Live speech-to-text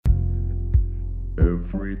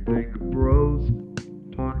Everything bros,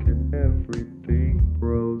 talking everything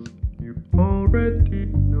bros. You already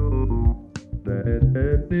know that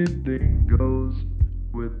anything goes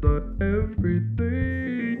with the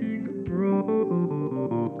Everything Bros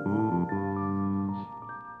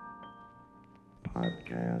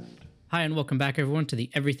podcast. Hi, and welcome back, everyone, to the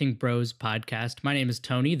Everything Bros podcast. My name is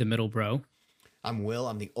Tony, the middle bro. I'm Will.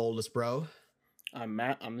 I'm the oldest bro. I'm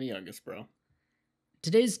Matt. I'm the youngest bro.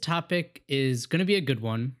 Today's topic is going to be a good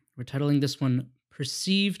one. We're titling this one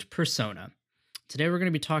Perceived Persona. Today, we're going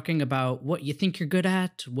to be talking about what you think you're good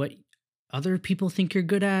at, what other people think you're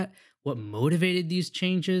good at, what motivated these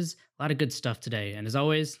changes. A lot of good stuff today. And as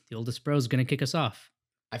always, the oldest bro is going to kick us off.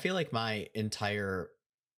 I feel like my entire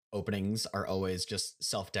openings are always just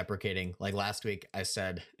self-deprecating. Like last week I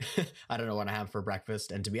said, I don't know what I have for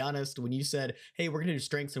breakfast. And to be honest, when you said, hey, we're going to do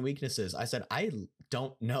strengths and weaknesses, I said, I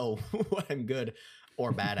don't know what I'm good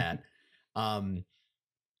or bad at.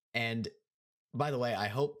 And by the way, I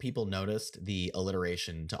hope people noticed the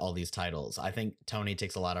alliteration to all these titles. I think Tony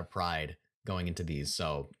takes a lot of pride going into these.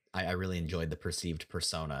 So I really enjoyed the perceived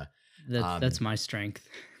persona. That's my strength.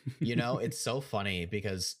 You know, it's so funny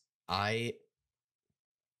because I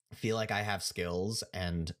feel like I have skills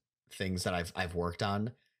and things that I've worked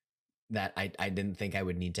on that I didn't think I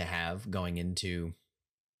would need to have going into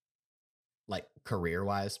like career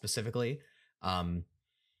wise specifically.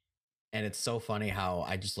 And it's so funny how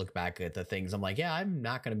I just look back at the things I'm like, yeah, I'm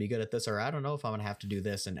not going to be good at this, or I don't know if I'm going to have to do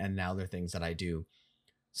this. And now they're things that I do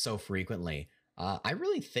so frequently. I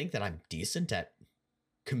really think that I'm decent at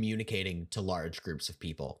communicating to large groups of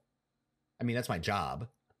people. I mean, that's my job.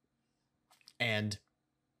 And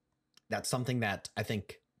that's something that I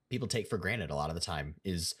think people take for granted a lot of the time,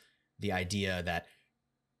 is the idea that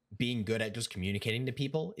being good at just communicating to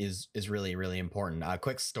people is really, really important. A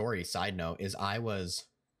quick story, side note, is I was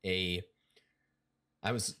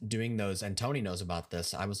doing those, and Tony knows about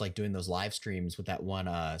this. I was like doing those live streams with that one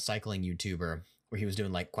cycling YouTuber where he was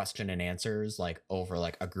doing like question and answers like over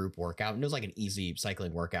like a group workout. And it was like an easy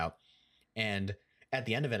cycling workout. And at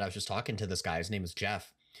the end of it, I was just talking to this guy. His name is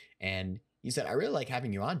Jeff. And he said, I really like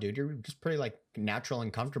having you on, dude. You're just pretty like natural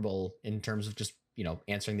and comfortable in terms of just, you know,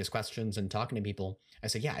 answering these questions and talking to people. I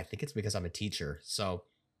said, yeah, I think it's because I'm a teacher. So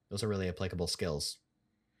those are really applicable skills.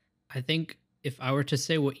 I think if I were to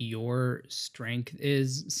say what your strength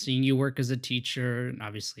is, seeing you work as a teacher, and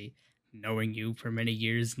obviously knowing you for many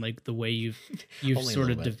years, and like the way you've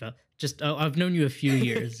sort of developed. I've known you a few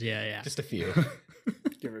years. Yeah. Just a few.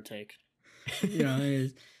 Give or take. You know,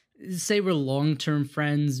 say we're long-term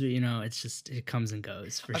friends, you know, it comes and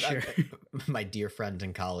goes for sure. My dear friend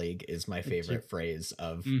and colleague is my favorite phrase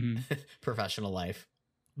of professional life.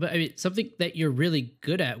 But I mean, something that you're really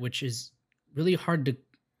good at, which is really hard to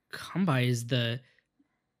come by, is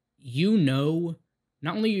you know,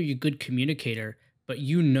 not only are you a good communicator, but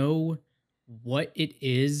you know what it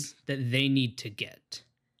is that they need to get.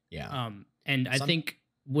 Yeah. And I think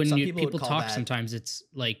when people talk, sometimes it's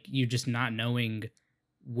like you just not knowing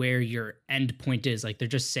where your end point is. Like they're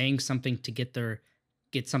just saying something to get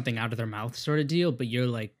something out of their mouth sort of deal. But you're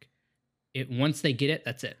like, once they get it,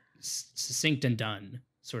 that's it. Succinct and done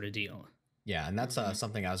sort of deal. Yeah. And that's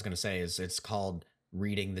something I was going to say is it's called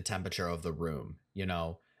reading the temperature of the room. You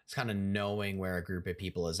know, it's kind of knowing where a group of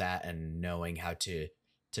people is at and knowing how to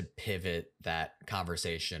pivot that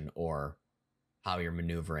conversation or how you're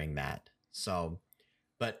maneuvering that. So,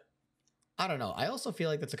 but I don't know. I also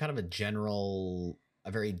feel like that's a kind of a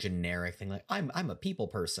very generic thing. Like I'm a people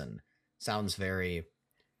person. Sounds very,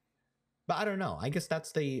 but I don't know. I guess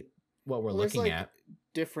that's what we're looking at.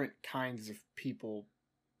 Different kinds of people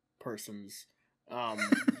persons.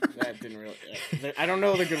 That didn't really. I don't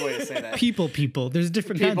know the good way to say that. People. There's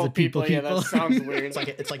different kinds of people. Yeah, that sounds weird. It's like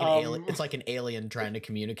an alien. It's like an alien trying to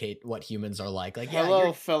communicate what humans are like. Like, yeah,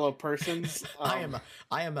 hello, fellow persons. I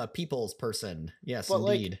am a people's person. Yes, but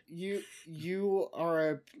indeed. Like you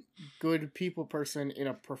are a good people person in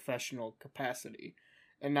a professional capacity,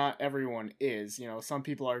 and not everyone is. You know, some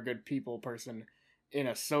people are a good people person in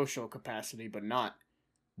a social capacity, but not.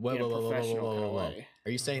 Whoa.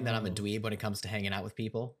 Are you saying that I'm a dweeb when it comes to hanging out with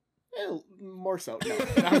people? More so. No,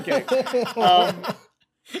 I'm kidding. No,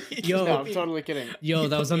 I'm totally kidding. Yo,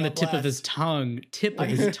 that was on the tip of his tongue.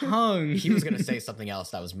 He was going to say something else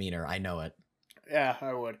that was meaner. I know it. Yeah,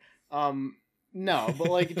 I would. No, but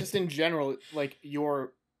like just in general, like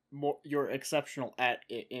you're exceptional at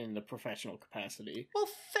it in the professional capacity. Well,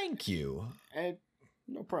 thank you.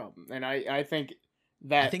 No problem. And I think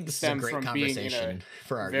that this stems is a great from being in conversation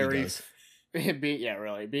for our very, egos. Yeah,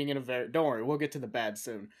 really. Being in a very, don't worry, we'll get to the bad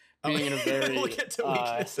soon. Being in a very we'll get to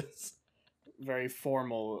weaknesses. very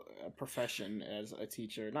formal profession as a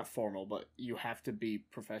teacher. Not formal, but you have to be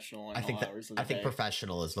professional in I think all that hours of the I think day.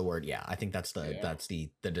 professional is the word. Yeah, I think that's Yeah.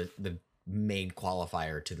 the main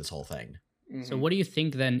qualifier to this whole thing. So Mhm. what do you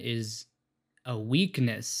think then is a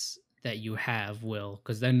weakness that you have, Will?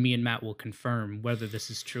 Because then me and Matt will confirm whether this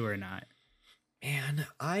is true or not. Man,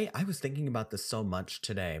 I was thinking about this so much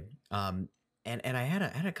today. And I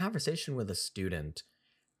had a conversation with a student,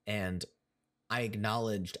 and I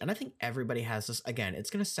acknowledged, and I think everybody has this. Again, it's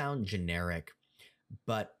going to sound generic,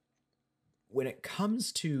 but when it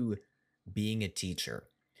comes to being a teacher,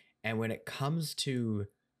 and when it comes to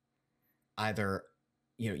either,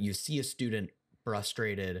 you see a student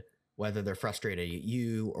frustrated, whether they're frustrated at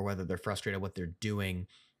you or whether they're frustrated at what they're doing,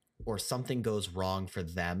 or something goes wrong for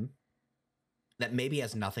them that maybe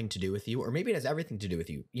has nothing to do with you, or maybe it has everything to do with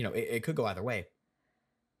you. It could go either way.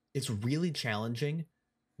 It's really challenging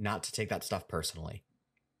not to take that stuff personally,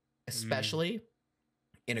 especially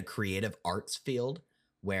in a creative arts field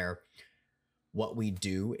where what we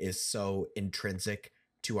do is so intrinsic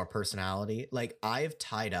to our personality. Like, I've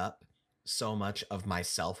tied up so much of my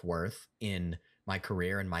self-worth in my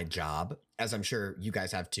career and my job, as I'm sure you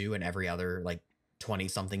guys have too, and every other like 20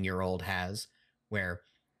 something year old has, where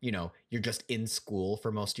you're just in school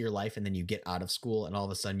for most of your life, and then you get out of school and all of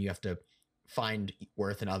a sudden you have to find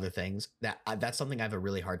worth in other things. That's something I have a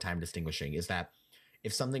really hard time distinguishing, is that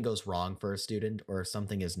if something goes wrong for a student, or if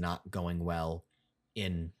something is not going well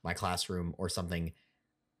in my classroom, or something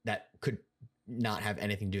that could not have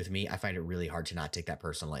anything to do with me, I find it really hard to not take that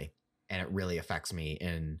personally. And it really affects me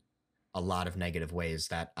in a lot of negative ways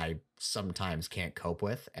that I sometimes can't cope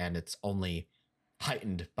with. And it's only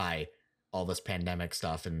heightened by all this pandemic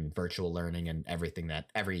stuff and virtual learning and everything that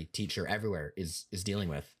every teacher everywhere is dealing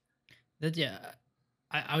with. That yeah,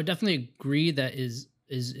 I would definitely agree that is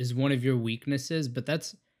one of your weaknesses, but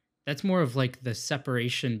that's more of like the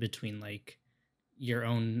separation between like your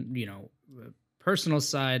own personal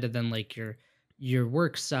side and then like your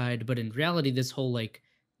work side. But in reality, this whole like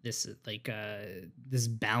this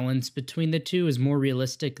balance between the two is more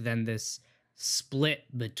realistic than this split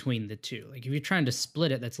between the two. Like if you're trying to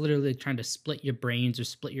split it, that's literally trying to split your brains or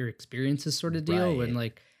split your experiences sort of deal. When Right.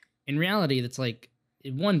 like in reality, that's like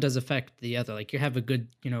one does affect the other. Like you have a good,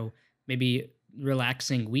 maybe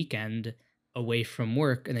relaxing weekend away from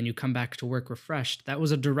work and then you come back to work refreshed. That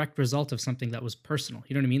was a direct result of something that was personal.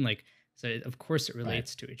 You know what I mean? Like, so of course it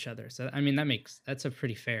relates to each other. So, I mean, that's a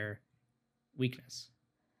pretty fair weakness.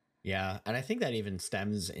 Yeah, and I think that even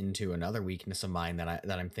stems into another weakness of mine that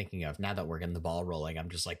I'm thinking of now that we're getting the ball rolling. I'm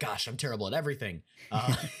just like, gosh, I'm terrible at everything.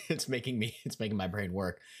 It's making my brain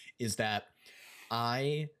work. Is that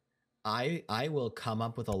I will come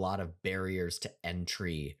up with a lot of barriers to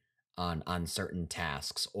entry on certain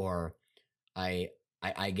tasks, or I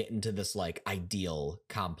get into this like ideal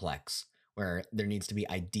complex where there needs to be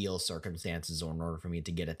ideal circumstances in order for me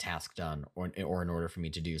to get a task done, or in order for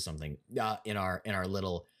me to do something. In our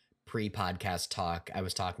little pre-podcast talk, I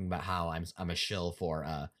was talking about how I'm a shill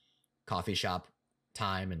for coffee shop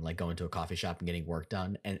time and like going to a coffee shop and getting work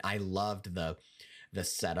done, and I loved the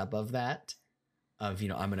setup of that. Of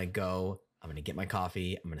I'm gonna go, I'm gonna get my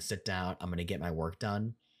coffee, I'm gonna sit down, I'm gonna get my work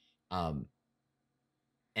done. And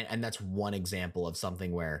that's one example of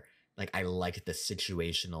something where like I liked the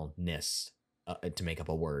situationalness, to make up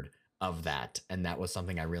a word, of that, and that was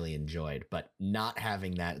something I really enjoyed. But not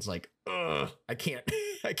having that, it's like, ugh, I can't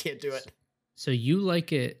I can't do it. So you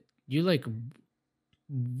like it, you like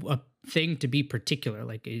a thing to be particular.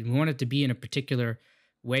 Like you want it to be in a particular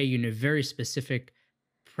way, very specific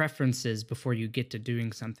preferences before you get to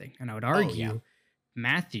doing something. And I would argue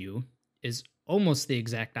Matthew is almost the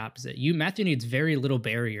exact opposite. Matthew needs very little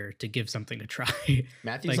barrier to give something a try.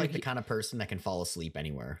 Matthew's like the kind of person that can fall asleep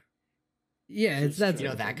anywhere. Yeah, it's that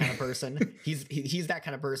that kind of person. He's that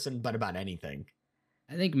kind of person, but about anything.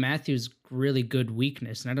 I think Matthew's really good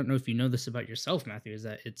weakness, and I don't know if you know this about yourself, Matthew, is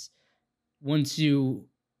that it's once you've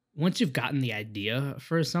gotten the idea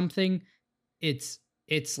for something, it's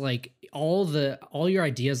like all your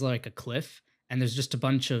ideas are like a cliff, and there's just a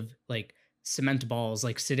bunch of like cement balls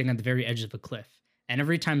like sitting on the very edge of a cliff. And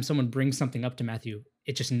every time someone brings something up to Matthew,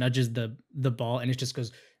 it just nudges the ball and it just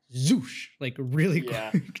goes zoosh, like really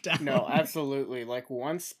quick down. No, absolutely. Like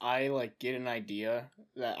once I like get an idea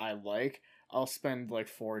that I like, I'll spend like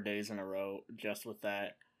 4 days in a row just with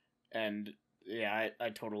that. And yeah, I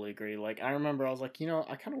totally agree. Like I remember I was like,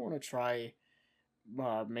 I kind of want to try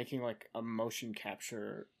making like a motion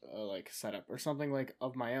capture like setup or something like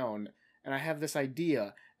of my own. and I have this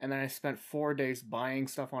idea. And then I spent 4 days buying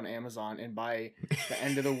stuff on Amazon, and by the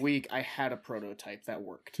end of the week, I had a prototype that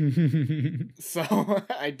worked. So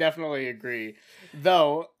I definitely agree.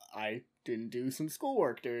 Though I didn't do some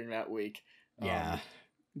schoolwork during that week. Yeah.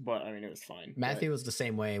 But I mean, it was fine. Matthew was the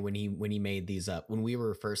same way when he made these up. When we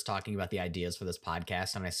were first talking about the ideas for this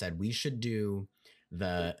podcast, and I said we should do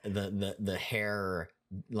the hair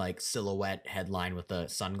like silhouette headline with the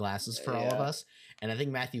sunglasses for all of us. And I think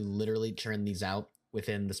Matthew literally churned these out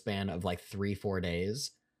within the span of like 3-4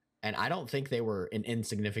 days. And I don't think they were an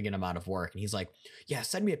insignificant amount of work. And he's like, yeah,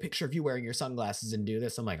 send me a picture of you wearing your sunglasses and do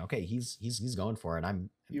this. I'm like, okay, he's going for it.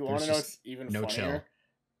 You want to know what's even no funnier?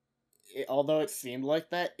 Although it seemed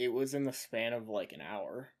like that, it was in the span of like an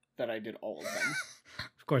hour that I did all of them.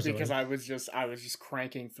 Of course, because I was just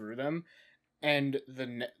cranking through them. And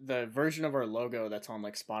the version of our logo that's on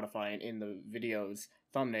like Spotify and in the videos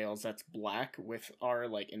thumbnails that's black with our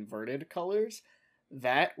like inverted colors,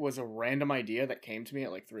 that was a random idea that came to me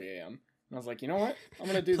at like 3 a.m. And I was like, you know what? I'm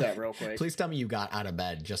going to do that real quick. Please tell me you got out of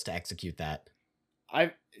bed just to execute that.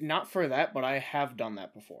 I've not for that, but I have done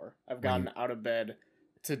that before. I've gotten out of bed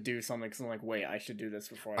to do something because I'm like, wait, I should do this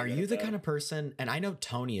before. Are you the kind of person? And I know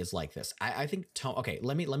Tony is like this. I think okay,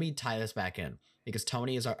 let me tie this back in because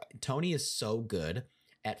Tony is so good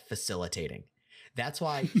at facilitating. That's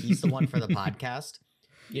why he's the one for the podcast.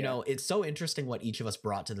 You know, it's so interesting what each of us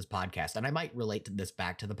brought to this podcast. And I might relate to this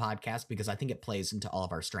back to the podcast because I think it plays into all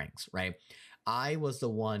of our strengths, right? I was the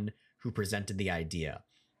one who presented the idea.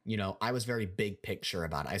 You know, I was very big picture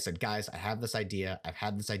about it. I said, guys, I have this idea. I've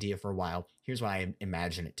had this idea for a while. Here's what I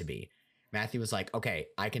imagine it to be. Matthew was like, okay,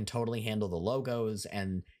 I can totally handle the logos,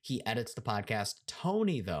 and he edits the podcast.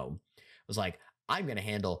 Tony, though, was like, I'm going to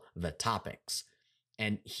handle the topics.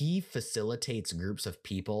 And he facilitates groups of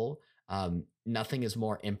people. Nothing is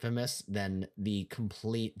more infamous than the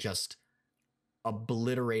complete just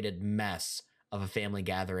obliterated mess of a family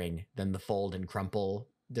gathering than the fold and crumple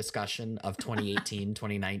discussion of 2018,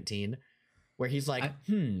 2019, where he's like,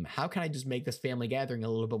 how can I just make this family gathering a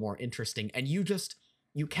little bit more interesting? And you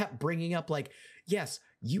kept bringing up like, yes,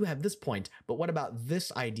 you have this point, but what about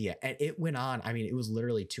this idea? And it went on. I mean, it was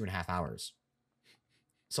literally 2.5 hours.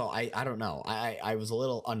 So I don't know. I was a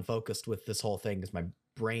little unfocused with this whole thing because my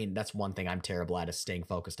brain, that's one thing I'm terrible at, is staying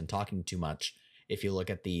focused and talking too much. If you look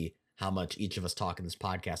at how much each of us talk in this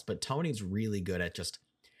podcast, but Tony's really good at just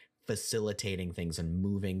facilitating things and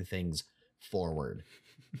moving things forward.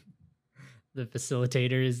 The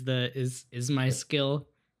facilitator is my skill.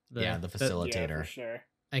 The facilitator. Yeah, for sure.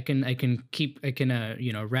 I can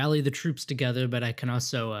rally the troops together, but I can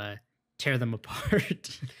also tear them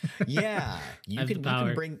apart. Yeah, you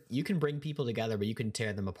can bring people together, but you can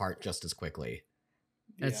tear them apart just as quickly.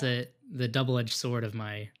 That's it. The double-edged sword of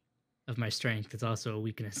my strength. It's also a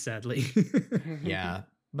weakness, sadly. Yeah,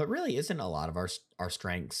 but really, isn't a lot of our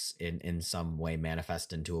strengths in some way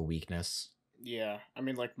manifest into a weakness? Yeah, I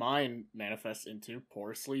mean, like mine manifests into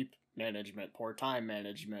poor sleep management, poor time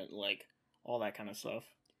management, like all that kind of stuff.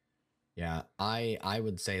 Yeah, I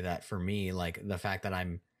would say that for me, like the fact that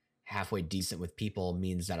I'm halfway decent with people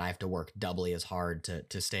means that I have to work doubly as hard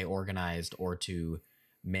to stay organized or to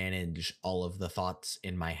manage all of the thoughts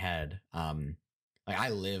in my head. Like I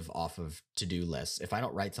live off of to-do lists. If I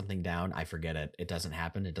don't write something down, I forget it. It doesn't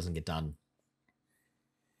happen. It doesn't get done.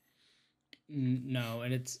 No,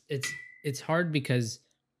 and it's hard because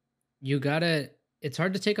it's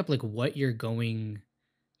hard to take up like what you're going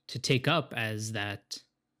to take up as that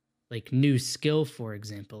like new skill, for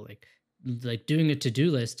example. Like doing a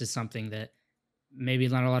to-do list is something that maybe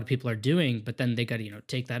not a lot of people are doing, but then they got to,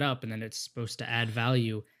 take that up, and then it's supposed to add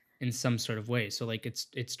value in some sort of way. So like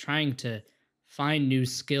it's trying to find new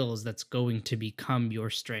skills that's going to become your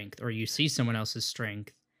strength, or you see someone else's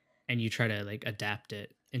strength and you try to like adapt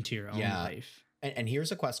it into your own life. And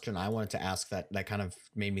here's a question I wanted to ask that kind of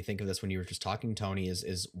made me think of this when you were just talking, Tony,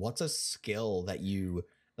 is what's a skill that you,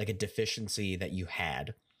 like a deficiency that you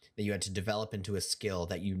had to develop into a skill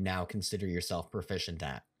that you now consider yourself proficient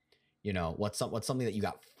at? What's something that you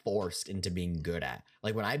got forced into being good at?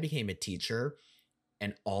 Like when I became a teacher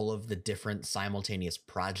and all of the different simultaneous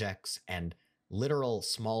projects and literal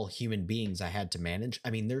small human beings I had to manage. I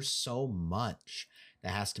mean, there's so much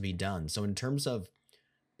that has to be done. So in terms of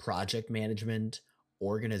project management,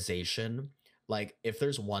 organization, like if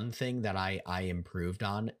there's one thing that I improved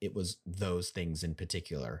on, it was those things in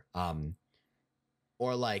particular.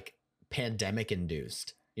 Or like pandemic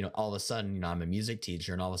induced, all of a sudden, I'm a music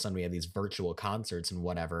teacher and all of a sudden we have these virtual concerts and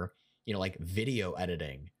whatever, like video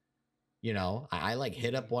editing. You know, I like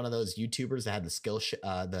hit up one of those YouTubers that had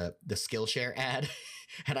the the Skillshare ad,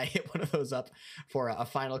 and I hit one of those up for a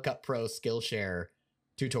Final Cut Pro Skillshare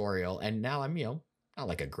tutorial, and now I'm, you know, not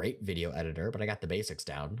like a great video editor, but I got the basics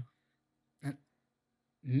down.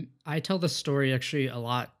 I tell the story actually a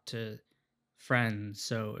lot to friends.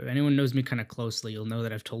 So if anyone knows me kind of closely, you'll know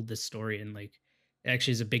that I've told this story, and like it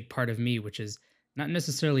actually is a big part of me, which is not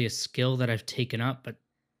necessarily a skill that I've taken up, but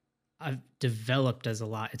I've developed as a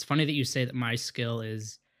lot. It's funny that you say that my skill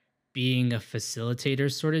is being a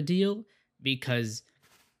facilitator sort of deal, because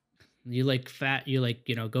you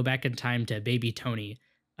go back in time to baby Tony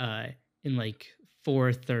in like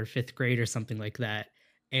 4th or 5th grade or something like that,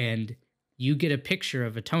 and you get a picture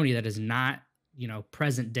of a Tony that is not,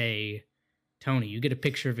 present day Tony. You get a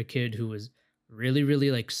picture of a kid who was really, really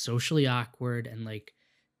like socially awkward and like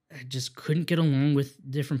just couldn't get along with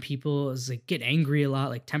different people. It was like get angry a lot,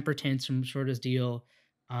 like temper tantrum sort of deal,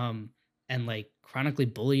 and like chronically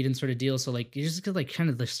bullied and sort of deal. So like you just get like kind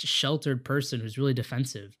of this sheltered person who's really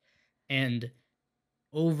defensive, and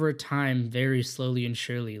over time, very slowly and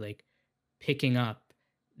surely, like picking up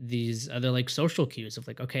these other like social cues of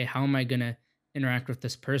like, okay, how am I gonna interact with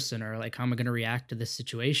this person, or like how am I gonna react to this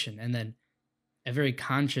situation, and then a very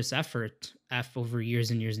conscious effort over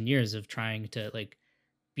years and years and years of trying to like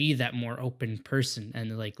be that more open person,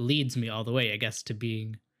 and like leads me all the way, I guess, to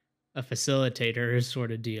being a facilitator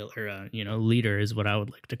sort of deal, or a leader is what I would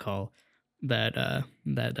like to call that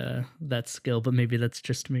skill. But maybe that's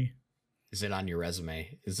just me. Is it on your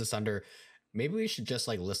resume? Is this under? Maybe we should just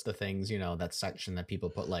like list the things, that section that people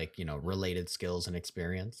put like, related skills and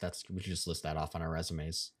experience. We should just list that off on our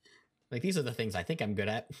resumes. Like, these are the things I think I'm good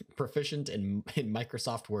at. Proficient in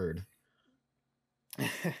Microsoft Word.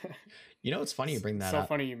 It's funny you bring that up. So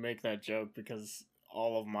funny you make that joke, because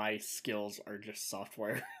all of my skills are just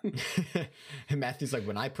software. And Matthew's like,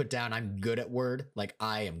 when I put down I'm good at Word, like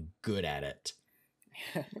I am good at it.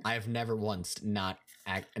 I have never once not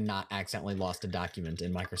accidentally lost a document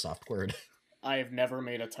in Microsoft Word. I have never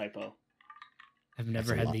made a typo. I've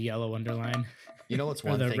never had the yellow underline. You know what's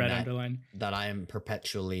one thing red underline that I am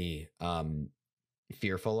perpetually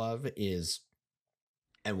fearful of is,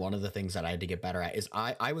 and one of the things that I had to get better at is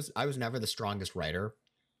I was never the strongest writer.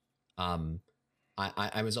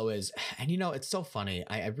 I was always, and it's so funny.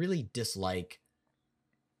 I really dislike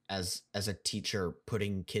as a teacher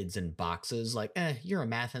putting kids in boxes like, you're a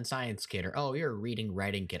math and science kid, or oh, you're a reading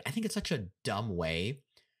writing kid. I think it's such a dumb way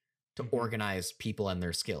to organize people and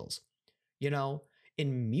their skills.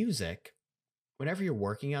 In music, whenever you're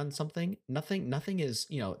working on something, nothing is,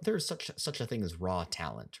 there's such a thing as raw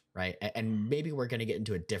talent, right? And maybe we're going to get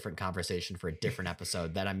into a different conversation for a different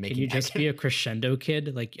episode that I'm making. Can you just be a crescendo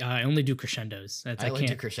kid? Like, I only do crescendos. I only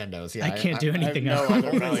do crescendos. Yeah, I can't do anything else. I'm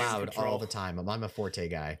only loud all the time. I'm a forte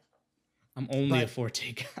guy. I'm only a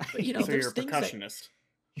forte guy. But, so you're a percussionist.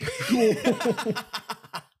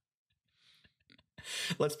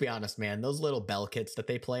 Let's be honest, man. Those little bell kits that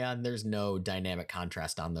they play on, there's no dynamic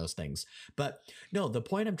contrast on those things. But no, the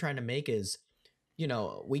point I'm trying to make is,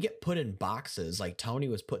 we get put in boxes. Like Tony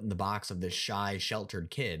was put in the box of this shy, sheltered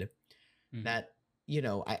kid that,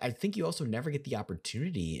 I think you also never get the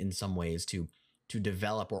opportunity in some ways to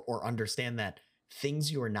develop or understand that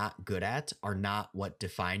things you are not good at are not what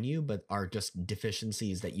define you, but are just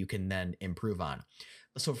deficiencies that you can then improve on.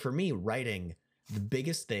 So for me, writing, the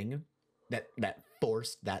biggest thing that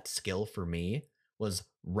forced that skill for me was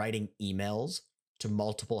writing emails to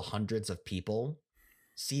multiple hundreds of people,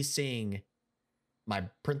 CCing my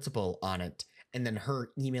principal on it, and then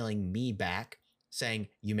her emailing me back saying,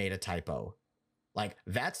 you made a typo. Like,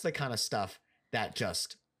 that's the kind of stuff that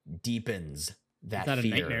just deepens that fear. Of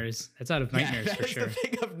nightmares. That's out of nightmares for sure. That's the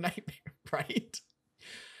thing of nightmare, right?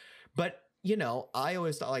 But, I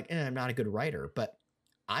always thought like, I'm not a good writer, but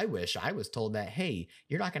I wish I was told that, hey,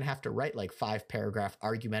 you're not going to have to write like 5-paragraph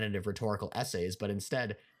argumentative rhetorical essays, but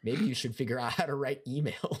instead, maybe you should figure out how to write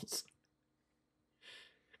emails.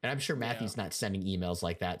 And I'm sure Matthew's not sending emails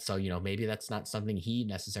like that. So, maybe that's not something he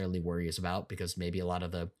necessarily worries about, because maybe a lot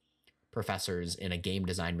of the professors in a game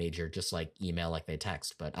design major just like email like they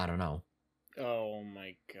text, but I don't know. Oh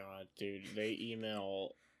my God, dude. They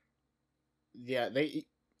email. Yeah, they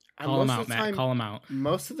call them out, Matt. Call them out.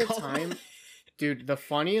 Most of the time. Dude, the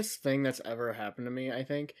funniest thing that's ever happened to me, I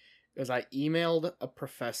think, is I emailed a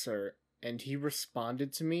professor and he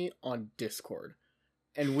responded to me on Discord.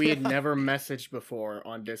 And we had never messaged before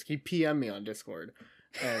on Discord. He PM'd me on Discord.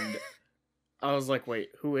 And I was like, wait,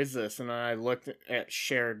 who is this? And then I looked at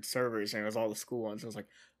shared servers and it was all the school ones. I was like,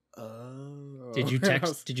 oh. Did you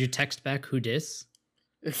text back who dis?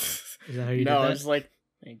 Is that how you did that? No, it's like,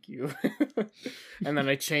 Thank you. And then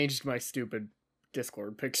I changed my stupid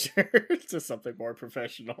Discord picture to something more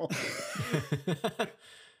professional.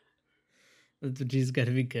 That's what he's got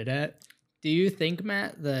to be good at. Do you think,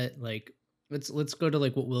 Matt, that like let's go to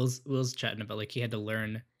like what Will's chatting about? Like he had to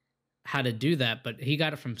learn how to do that, but he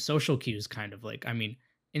got it from social cues, kind of like. I mean,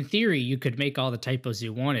 in theory, you could make all the typos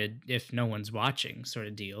you wanted if no one's watching, sort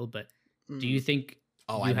of deal. But do you think?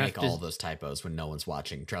 Oh, you I have make to- all those typos when no one's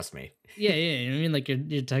watching. Trust me. Yeah, I mean, like you're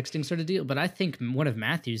texting sort of deal. But I think one of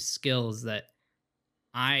Matthew's skills that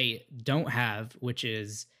I don't have, which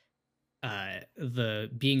is the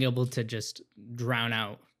being able to just drown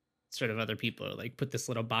out sort of other people, or like put this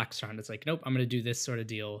little box around. It's like, nope, I'm gonna do this sort of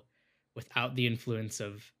deal without the influence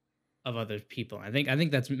of other people. I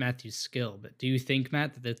think that's Matthew's skill. But do you think,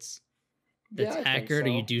 Matt, that that's Yeah, I think accurate, or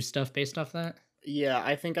you so. do stuff based off that? Yeah,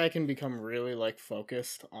 I think I can become really like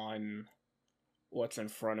focused on what's in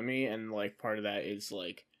front of me, and like part of that is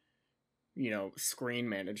like, screen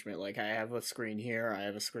management. Like I have a screen here, I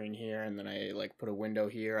have a screen here, and then I like put a window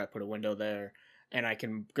here, I put a window there, and I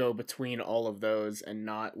can go between all of those and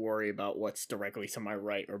not worry about what's directly to my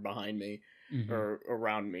right or behind me Mhm. or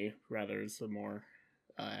around me, rather is the more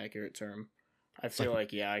accurate term. I feel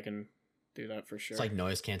like I can do that for sure. It's like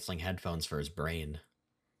noise canceling headphones for his brain.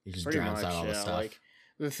 He just Pretty drowns much, out all the yeah. stuff. Like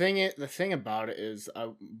the thing about it is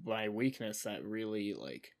my weakness that really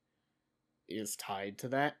like is tied to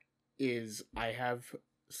that is I have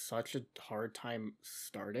such a hard time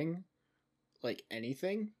starting like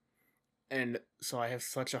anything, and so I have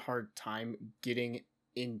such a hard time getting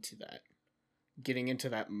into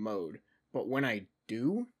that mode. But when I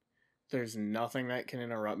do, there's nothing that can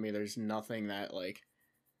interrupt me. There's nothing that like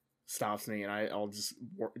stops me, and I'll just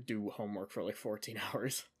do homework for like 14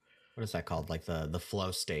 hours. What is that called? Like the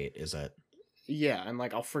flow state, is it? Yeah, and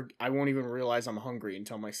like I won't even realize I'm hungry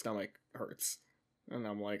until my stomach hurts. And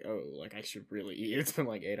I'm like, oh, like I should really eat. It's been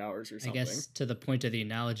like 8 hours or I something. guess to the point of the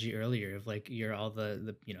analogy earlier of like you're all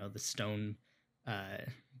the the stone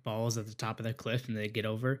balls at the top of the cliff and they get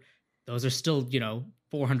over. Those are still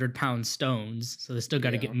 400-pound stones, so they still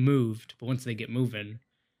got to Yeah. get moved. But once they get moving,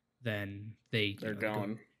 then they're They're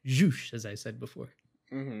gone. Zhoosh, as I said before.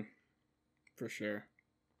 Mm-hmm. For sure.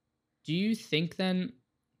 Do you think then,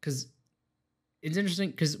 because it's interesting,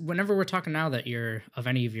 because whenever we're talking now that you're of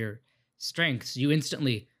any of your strengths, you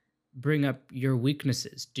instantly bring up your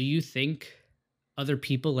weaknesses. Do you think other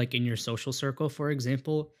people, like in your social circle, for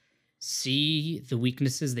example, see the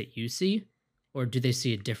weaknesses that you see? Or do they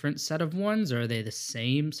see a different set of ones? Or are they the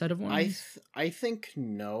same set of ones? I think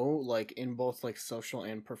no, like in both like social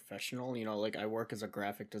and professional, like I work as a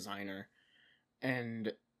graphic designer,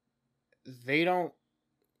 and they don't,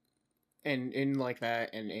 and in like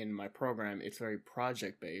that, and in my program it's very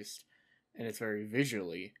project based, and it's very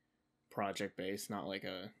visually project based, not like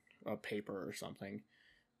a paper or something,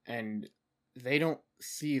 and they don't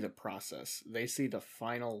see the process. They see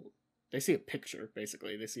they see a picture,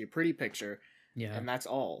 basically. They see a pretty picture, Yeah. and that's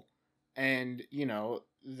all. And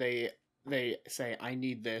they say, I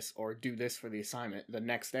need this or do this for the assignment. The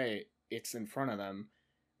next day it's in front of them.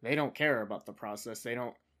 They don't care about the process. They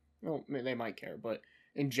don't, well, they might care, but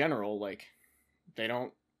in general, like, they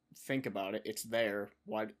don't think about it. It's there.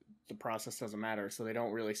 Why the process doesn't matter. So they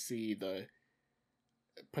don't really see the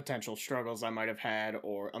potential struggles I might have had,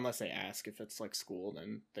 or unless they ask. If it's like school,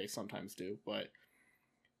 then they sometimes do. But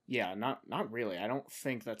yeah, not really. I don't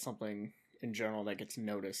think that's something in general that gets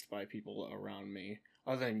noticed by people around me,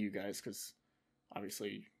 other than you guys, because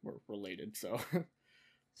obviously we're related. So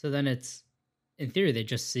So then it's, in theory, they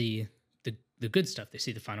just see the good stuff. They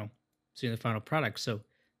see the final product. So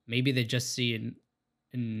maybe they just see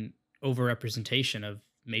an overrepresentation of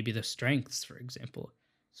maybe the strengths, for example,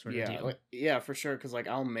 sort of yeah, deal. like, yeah, for sure. Because like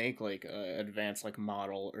I'll make like a advanced like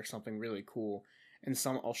model or something really cool, and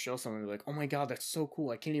I'll show someone like, oh my god, that's so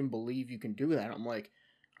cool! I can't even believe you can do that. I'm like,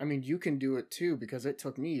 I mean, you can do it too, because it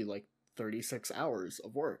took me like 36 hours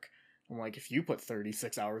of work. I'm like, if you put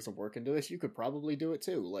 36 hours of work into this, you could probably do it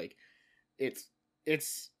too. Like, it's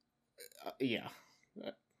yeah.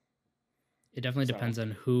 It definitely So- depends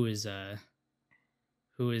on who is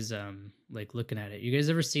like looking at it. You guys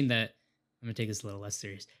ever seen that? I'm gonna take this a little less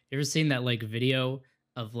serious. You ever seen that like video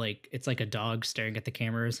of like, it's like a dog staring at the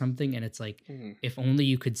camera or something, and it's like, Mhm. if only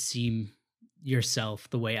you could see yourself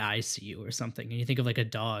the way I see you or something. And you think of like a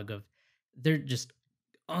dog, of they're just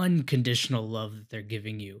unconditional love that they're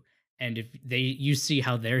giving you. And if you see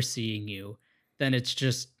how they're seeing you, then it's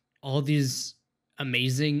just all these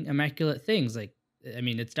amazing, immaculate things. Like, I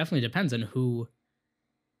mean, it definitely depends on who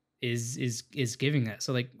is giving that.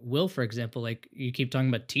 So like Will, for example, like you keep talking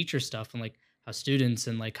about teacher stuff and like how students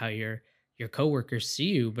and like how your your coworkers see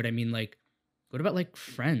you, but I mean, like, what about like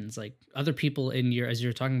friends, like other people in your, as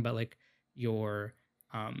you're talking about, like your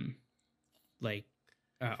like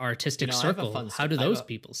artistic I have a circle? fun How do I have those a-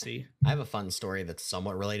 people see? I have a fun story that's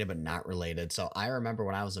somewhat related but not related. So I remember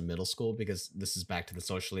when I was in middle school, because this is back to the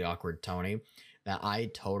socially awkward Tony, that I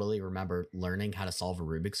totally remember learning how to solve a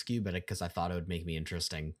Rubik's Cube, but because I thought it would make me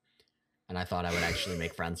interesting. And I thought I would actually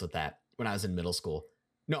make friends with that when I was in middle school.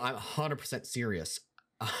 No, I'm 100% serious.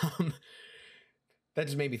 Um, that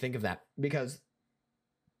just made me think of that, because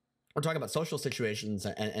we're talking about social situations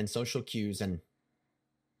and social cues. And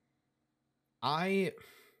I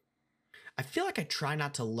feel like I try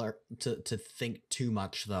not to learn to think too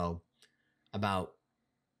much though about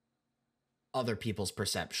other people's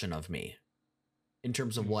perception of me in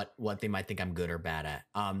terms of what they might think I'm good or bad at.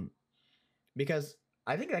 Because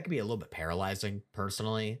I think that could be a little bit paralyzing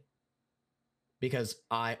personally, because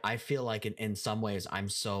I feel like in some ways I'm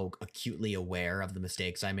so acutely aware of the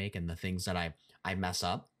mistakes I make and the things that I mess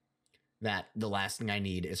up, that the last thing I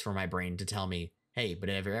need is for my brain to tell me, hey, but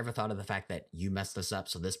have you ever thought of the fact that you messed this up,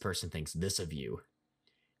 so this person thinks this of you?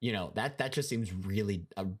 You know, that just seems really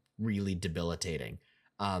really debilitating.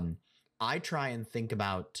 I try and think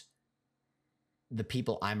about the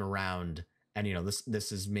people I'm around, and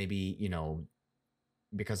this is maybe,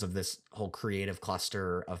 because of this whole creative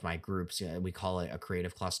cluster of my groups. We call it a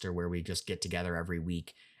creative cluster, where we just get together every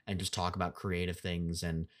week and just talk about creative things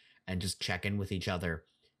and just check in with each other.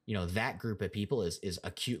 That group of people is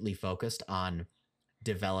acutely focused on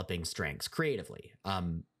developing strengths creatively.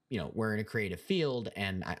 We're in a creative field,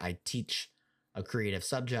 and I teach a creative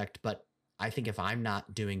subject, but I think if I'm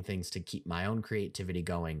not doing things to keep my own creativity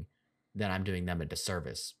going, then I'm doing them a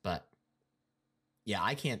disservice. But yeah,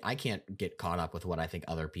 I can't get caught up with what I think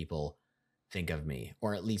other people think of me,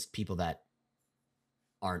 or at least people that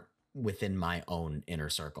aren't within my own inner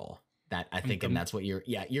circle. That I think, and that's what you're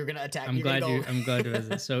gonna attack. I'm glad to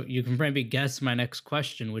visit. So you can probably guess my next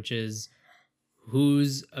question, which is,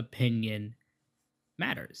 whose opinion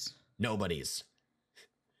matters? Nobody's.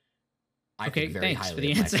 Okay, thanks for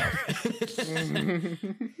the answer.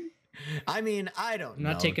 I mean, I don't know.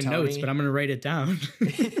 I'm not taking Tony. notes, but I'm going to write it down.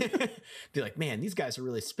 Be like, man, these guys are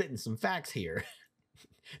really spitting some facts here.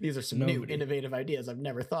 These are some new, innovative ideas I've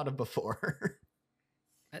never thought of before.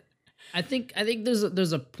 I think there's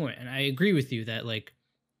a point, and I agree with you that, like,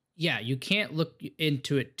 yeah, you can't look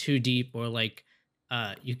into it too deep, or like,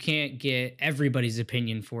 you can't get everybody's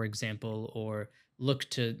opinion, for example, or look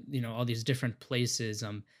to all these different places.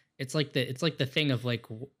 It's like the thing of like,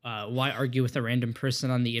 why argue with a random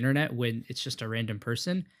person on the internet when it's just a random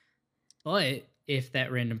person? But if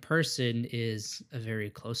that random person is a very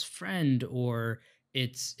close friend, or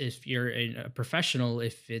if you're a professional,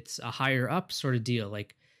 if it's a higher up sort of deal,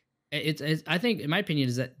 like it's I think, in my opinion,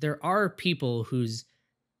 is that there are people whose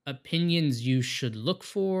opinions you should look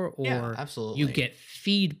for, or yeah, absolutely, you get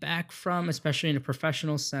feedback from, especially in a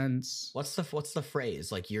professional sense. What's the phrase?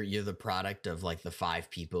 Like, you're the product of like the 5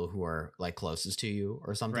 people who are like closest to you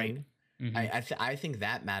or something. Right. Mm-hmm. I think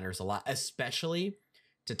that matters a lot, especially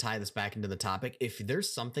to tie this back into the topic. If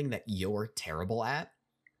there's something that you're terrible at,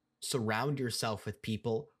 surround yourself with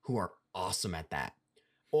people who are awesome at that.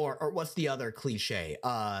 Or what's the other cliche?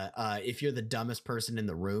 If you're the dumbest person in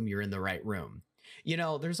the room, you're in the right room.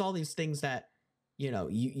 There's all these things that,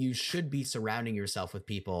 you should be surrounding yourself with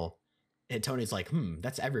people. And Tony's like,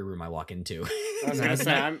 that's every room I walk into.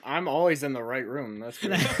 I'm always in the right room. That's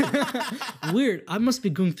weird. Weird. I must be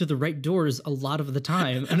going through the right doors a lot of the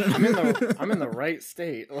time. I'm in the right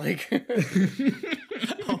state. Like,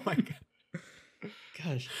 oh my god.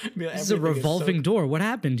 Gosh, this is a revolving door. What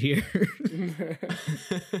happened here?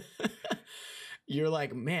 You're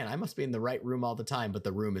like, man, I must be in the right room all the time, but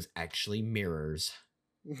the room is actually mirrors.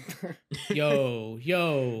 yo,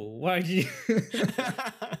 why did you?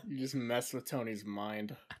 You just mess with Tony's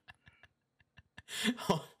mind.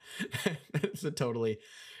 Oh, that's a totally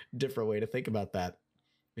different way to think about that.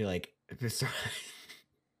 Be like,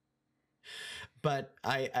 but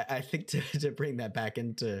I think to bring that back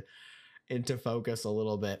into focus a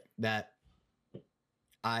little bit, that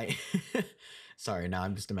sorry, now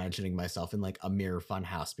I'm just imagining myself in like a mirror fun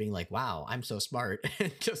house being like, wow, I'm so smart.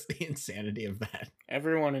 Just the insanity of that.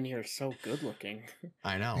 Everyone in here is so good looking.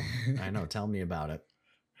 I know. Tell me about it.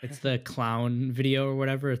 It's the clown video or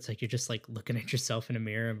whatever. It's like you're just like looking at yourself in a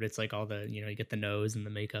mirror, but it's like all the, you get the nose and the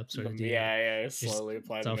makeup sort of deal. Yeah, slowly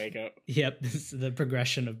apply the makeup. Yep, this is the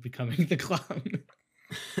progression of becoming the clown.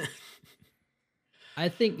 I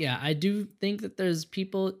do think that there's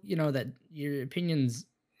people, that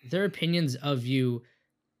their opinions of you,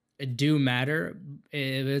 do matter.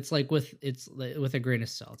 It's like with a grain of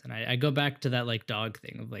salt. And I go back to that like dog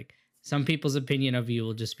thing of like some people's opinion of you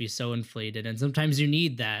will just be so inflated, and sometimes you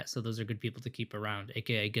need that. So those are good people to keep around,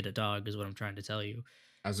 aka get a dog is what I'm trying to tell you.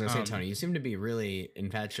 I was gonna say, Tony, you seem to be really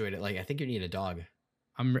infatuated. Like, I think you need a dog.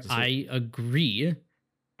 I agree.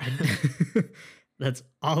 That's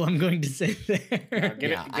all I'm going to say there.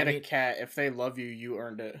 Get a cat. If they love you, you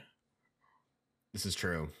earned it. This is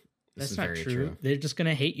true. That's not true. They're just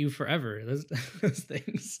gonna hate you forever. Those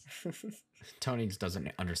things. Tony just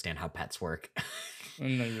doesn't understand how pets work. I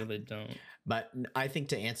really don't. But I think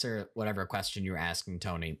to answer whatever question you're asking,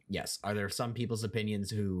 Tony, yes. Are there some people's opinions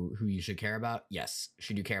who you should care about? Yes.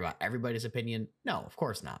 Should you care about everybody's opinion? No, of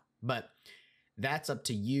course not. But that's up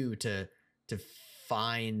to you to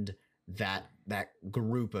find that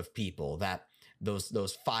group of people, that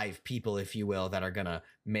those 5 people, if you will, that are gonna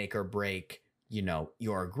make or break, you know,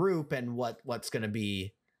 your group, and what's gonna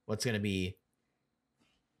be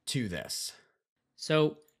to this.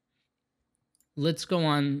 So let's go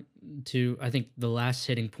on to, I think, the last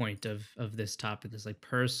hitting point of this topic, this like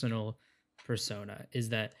personal persona, is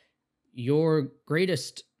that your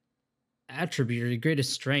greatest attribute or your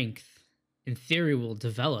greatest strength in theory will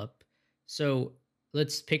develop. So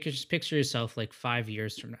let's picture yourself like 5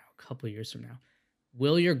 years from now, a couple years from now.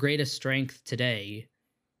 Will your greatest strength today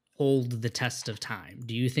hold the test of time?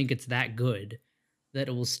 Do you think it's that good that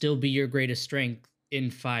it will still be your greatest strength in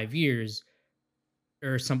 5 years?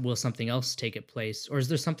 Or will something else take its place? Or is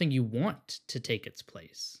there something you want to take its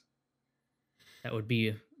place that would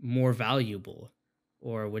be more valuable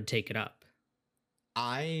or would take it up?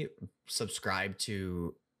 I subscribe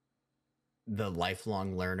to the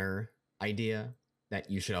lifelong learner idea, that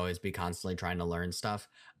you should always be constantly trying to learn stuff.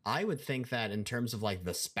 I would think that in terms of like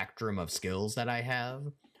the spectrum of skills that I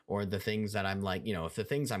have, or the things that I'm like, you know, if the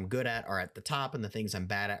things I'm good at are at the top and the things I'm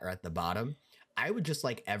bad at are at the bottom, I would just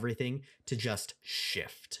like everything to just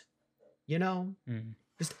shift, you know,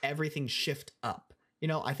 just everything shift up. You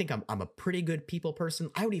know, I think I'm a pretty good people person.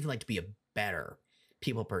 I would even like to be a better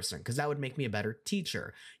people person, because that would make me a better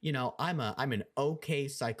teacher. You know, I'm an okay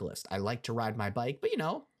cyclist. I like to ride my bike, but you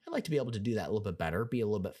know, I like to be able to do that a little bit better, be a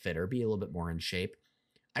little bit fitter, be a little bit more in shape.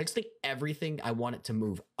 I just think everything, I want it to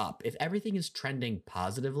move up. If everything is trending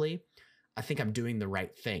positively, I think I'm doing the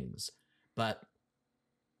right things. But,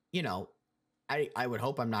 you know, I would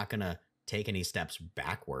hope I'm not going to take any steps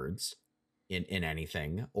backwards in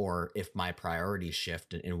anything, or if my priorities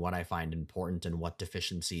shift in what I find important and what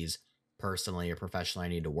deficiencies personally or professionally I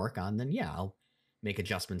need to work on, then yeah, I'll make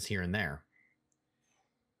adjustments here and there.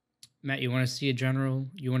 Matt, you want to see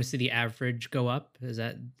the average go up? Is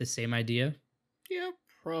that the same idea? Yeah,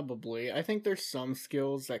 probably. I think there's some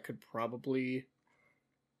skills that could probably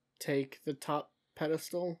take the top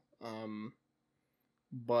pedestal.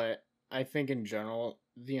 But I think in general,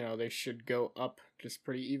 you know, they should go up just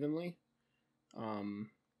pretty evenly.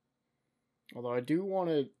 Although I do want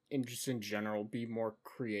to, just in general, be more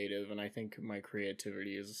creative, and I think my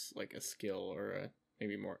creativity is like a skill, or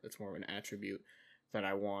it's more of an attribute that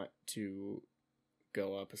I want to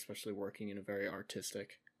go up, especially working in a very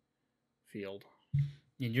artistic field.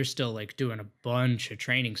 And you're still like doing a bunch of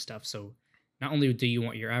training stuff, so not only do you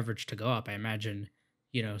want your average to go up, I imagine,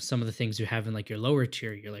 you know, some of the things you have in like your lower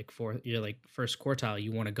tier, you're like first quartile,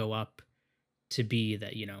 you want to go up to be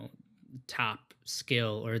that, you know, top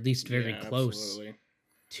skill, or at least very close absolutely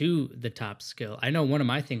to the top skill. I know one of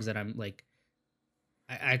my things that I'm like,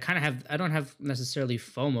 I kind of have, I don't have necessarily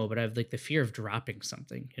FOMO, but I have like the fear of dropping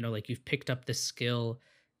something, you know, like you've picked up this skill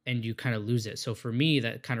and you kind of lose it. So for me,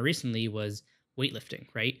 that kind of recently was weightlifting,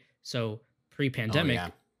 right? So pre-pandemic,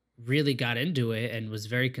 really got into it and was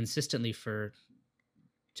very consistently for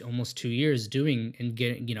almost 2 years doing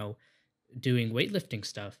weightlifting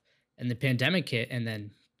stuff. And the pandemic hit, and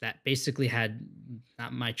then that basically had,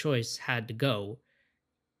 not my choice, had to go,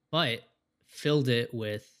 but filled it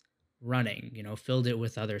with running, you know, filled it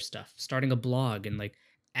with other stuff, starting a blog and like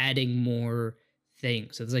adding more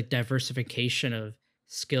things. So there's like diversification of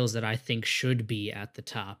skills that I think should be at the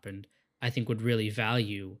top, and I think would really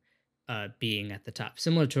value being at the top.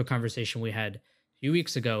 Similar to a conversation we had a few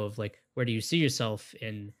weeks ago of like, where do you see yourself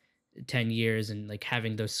in 10 years and like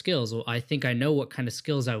having those skills? Well, I think I know what kind of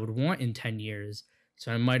skills I would want in 10 years.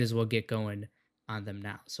 So I might as well get going on them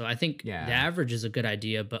now. So I think the average is a good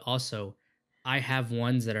idea, but also I have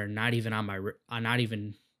ones that are not even not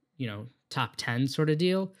even, you know, top 10 sort of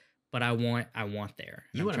deal, but I want there.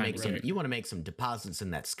 You want to make some deposits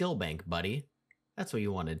in that skill bank, buddy. That's what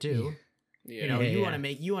you want to do. Yeah. You know, you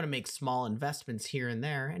want to make small investments here and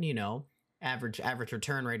there, and you know, average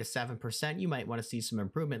return rate of 7%. You might want to see some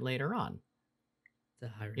improvement later on. The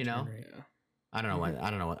high return You know? rate. Yeah. I don't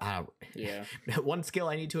know what. Yeah. One skill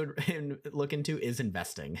I need to look into is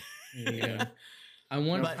investing. Yeah. I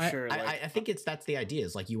want. But sure, I think that's the idea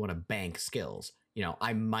is like you want to bank skills. You know,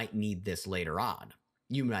 I might need this later on.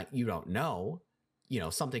 You don't know. You know,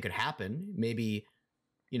 something could happen. Maybe,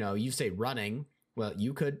 you know, you say running. Well,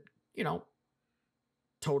 you could, you know,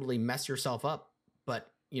 totally mess yourself up, but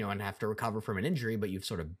you know, and have to recover from an injury. But you've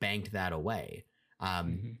sort of banked that away.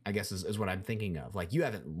 I guess is what I'm thinking of. Like you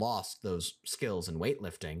haven't lost those skills in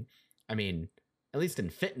weightlifting. I mean, at least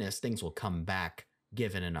in fitness, things will come back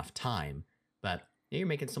given enough time. But you're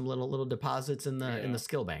making some little deposits in the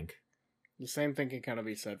skill bank. The same thing can kind of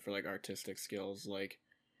be said for like artistic skills. Like,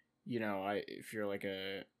 you know, if you're like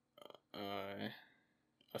a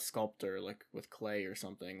sculptor, like with clay or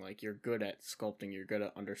something, like you're good at sculpting, you're good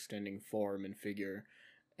at understanding form and figure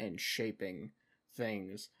and shaping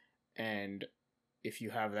things. And if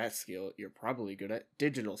you have that skill, you're probably good at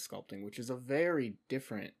digital sculpting, which is a very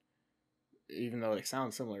different, even though they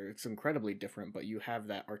sound similar, it's incredibly different, but you have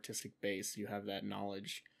that artistic base, you have that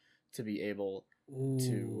knowledge to be able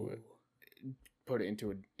to put it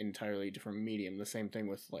into an entirely different medium. The same thing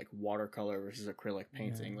with like watercolor versus acrylic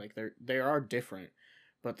painting. Like they are different,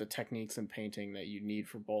 but the techniques in painting that you need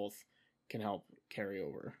for both can help carry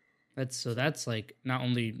over. That's like not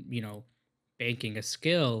only, you know, banking a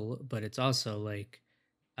skill, but it's also like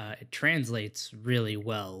it translates really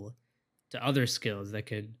well to other skills that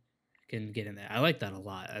can get in there. I like that a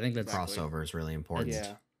lot. I think that's Crossover is really important.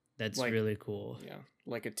 Yeah. That's Like- really cool. Yeah.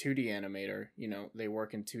 Like a 2D animator, you know, they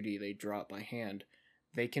work in 2D, they draw it by hand.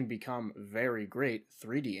 They can become very great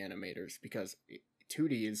 3D animators because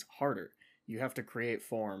 2D is harder. You have to create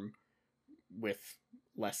form with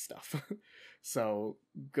less stuff. So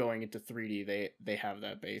going into 3D, they have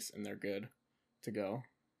that base and they're good to go.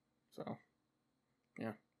 So,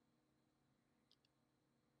 yeah.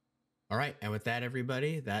 All right. And with that,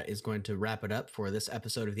 everybody, that is going to wrap it up for this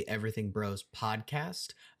episode of the Everything Bros podcast.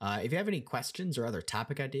 If you have any questions or other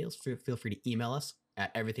topic ideas, feel free to email us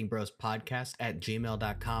at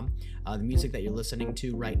everythingbrospodcast@gmail.com. The music that you're listening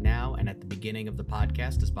to right now and at the beginning of the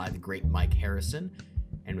podcast is by the great Mike Harrison.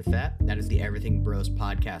 And with that, that is the Everything Bros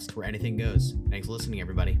podcast, where anything goes. Thanks for listening,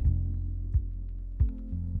 everybody.